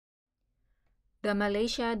The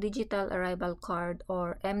Malaysia Digital Arrival Card,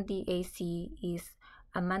 or MDAC, is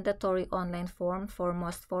a mandatory online form for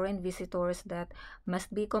most foreign visitors that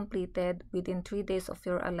must be completed within 3 days of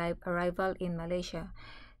your arrival in Malaysia.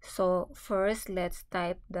 So first, let's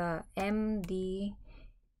type the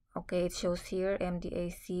okay, it shows here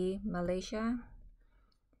MDAC Malaysia.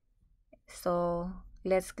 So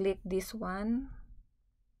let's click this one.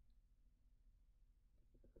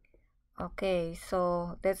 Okay,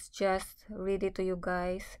 so let's just read it to you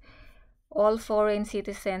guys. All foreign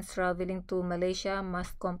citizens traveling to Malaysia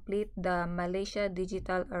must complete the Malaysia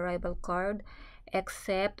Digital Arrival Card,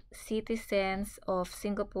 except citizens of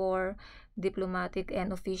Singapore, diplomatic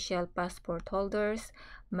and official passport holders,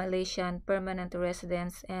 Malaysian permanent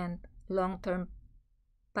residents and long-term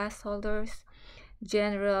pass holders,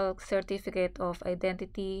 General Certificate of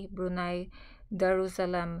Identity Brunei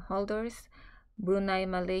Darussalam holders, Brunei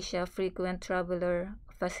Malaysia Frequent Traveler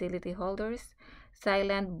Facility holders,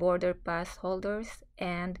 Thailand Border Pass holders,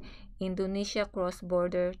 and Indonesia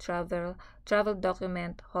Cross-Border Travel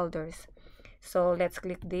Document holders. So let's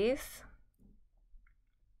click this.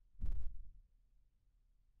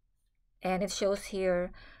 And it shows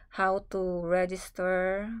here how to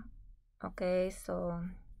register. Okay, so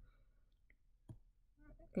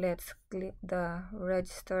let's click the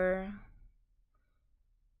register.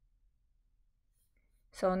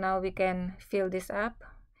 So now we can fill this up.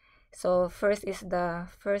 So first is the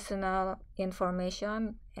personal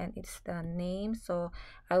information, and it's the name. So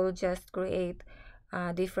I will just create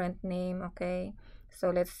a different name. Okay,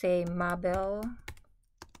 so let's say Mabel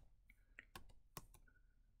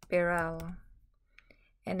Peral,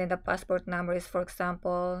 and then the passport number is, for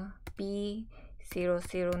example,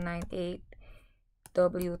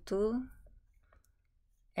 P0098W2.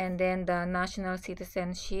 And then the national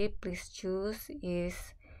citizenship, please choose,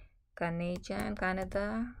 is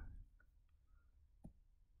Canada.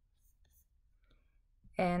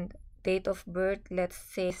 And date of birth, let's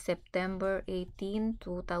say September 18,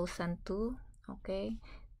 2002. Okay,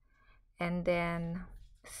 and then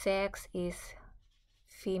sex is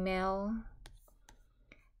female.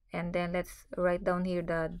 And then let's write down here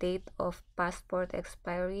the date of passport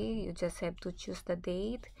expiry. You just have to choose the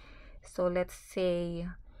date. So let's say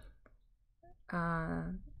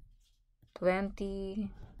 2030.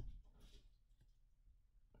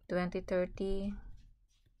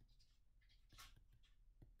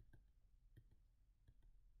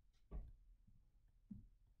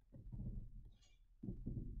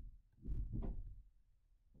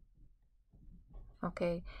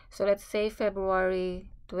 Okay, so let's say February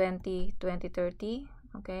 2030.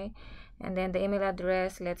 Okay, and then the email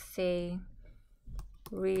address, let's say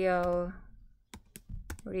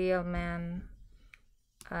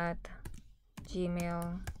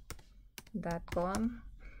realman@gmail.com.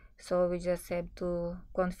 So we just have to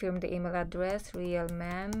confirm the email address,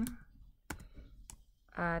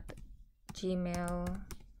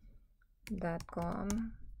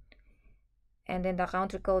 realman@gmail.com. And then the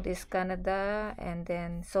country code is Canada, and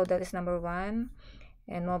then so that is number 1.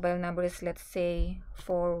 And mobile number is, let's say,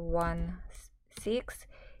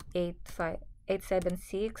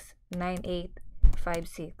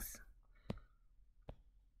 416-876-9856.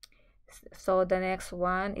 So the next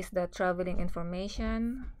one is the traveling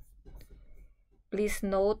information. Please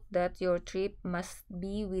note that your trip must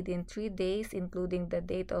be within 3 days, including the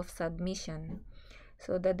date of submission.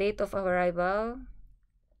 So the date of arrival,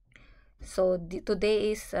 so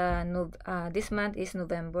today is this month is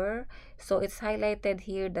November, so it's highlighted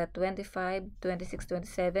here that 25, 26,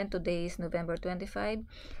 27. Today is November 25,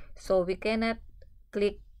 so we cannot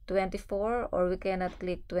click 24 or we cannot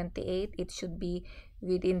click 28. It should be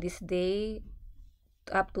within this day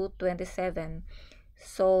up to 27.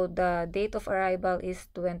 So the date of arrival is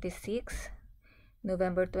 26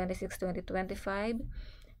 November 26, 2025.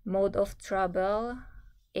 Mode of travel,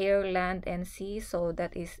 air, land, and sea, so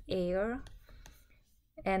that is air.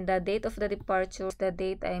 And the date of the departure is the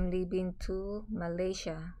date I'm leaving to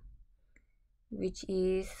Malaysia, which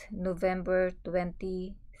is November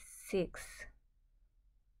 26.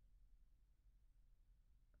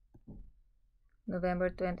 November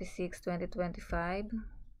 26, 2025.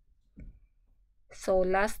 So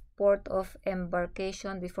last port of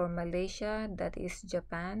embarkation before Malaysia, that is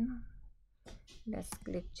Japan. Let's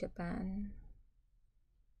click Japan.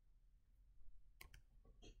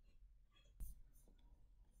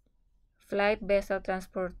 Flight vessel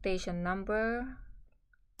transportation number,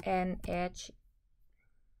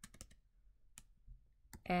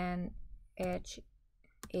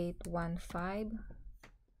 NH815.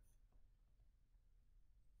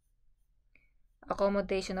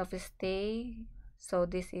 Accommodation of stay, So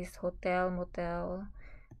this is hotel, motel,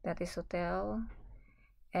 that is hotel.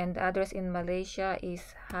 And the address in Malaysia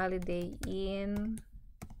is Holiday Inn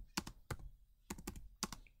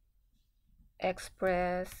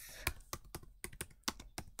Express,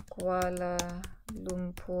 Kuala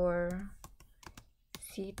Lumpur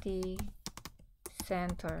City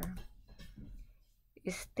Center.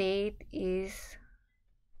 State is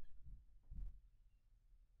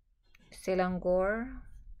Selangor,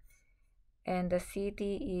 and the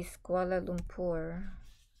city is Kuala Lumpur.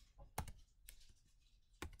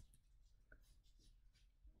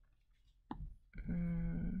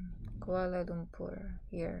 Kuala Lumpur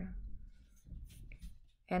here.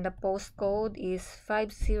 And the postcode is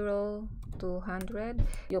 50200.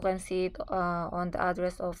 You can see it on the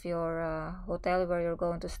address of your hotel where you're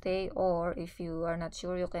going to stay, or if you are not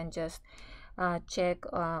sure, you can just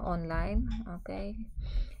check online. Okay,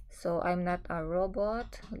 so I'm not a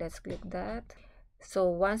robot. Let's click that. So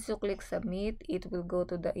once you click submit, it will go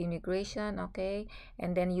to the immigration. Okay,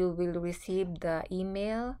 and then you will receive the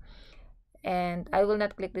email. And I will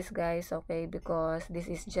not click this, guys, okay, because this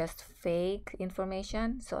is just fake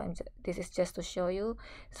information. So this is just to show you.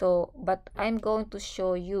 So but I'm going to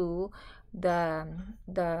show you the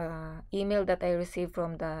email that I received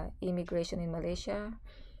from the immigration in Malaysia.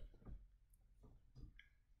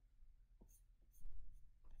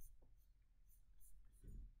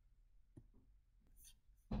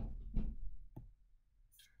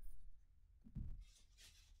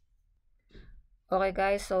 Okay,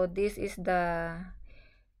 guys, so this is the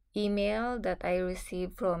email that I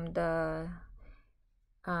received from the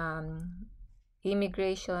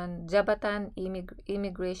immigration Jabatan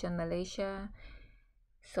Immigration Malaysia.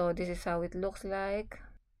 So this is how it looks like.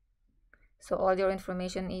 So all your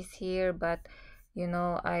information is here, but you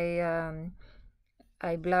know, I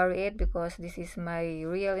blur it because this is my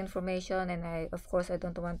real information, and of course I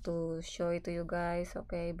don't want to show it to you guys.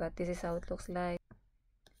 Okay, but this is how it looks like,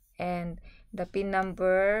 and the PIN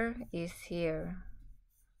number is here.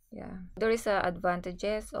 Yeah, there is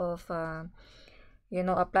advantages of you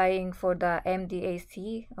know, applying for the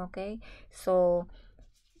MDAC. Okay, so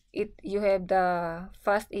you have the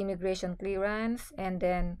fast immigration clearance, and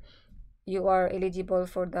then you are eligible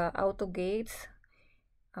for the Autogates.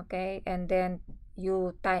 Okay, and then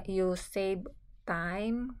you save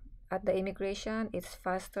time at the immigration. It's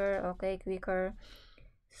faster, okay, quicker.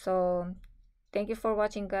 So thank you for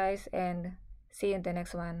watching, guys, and see you in the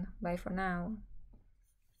next one. Bye for now.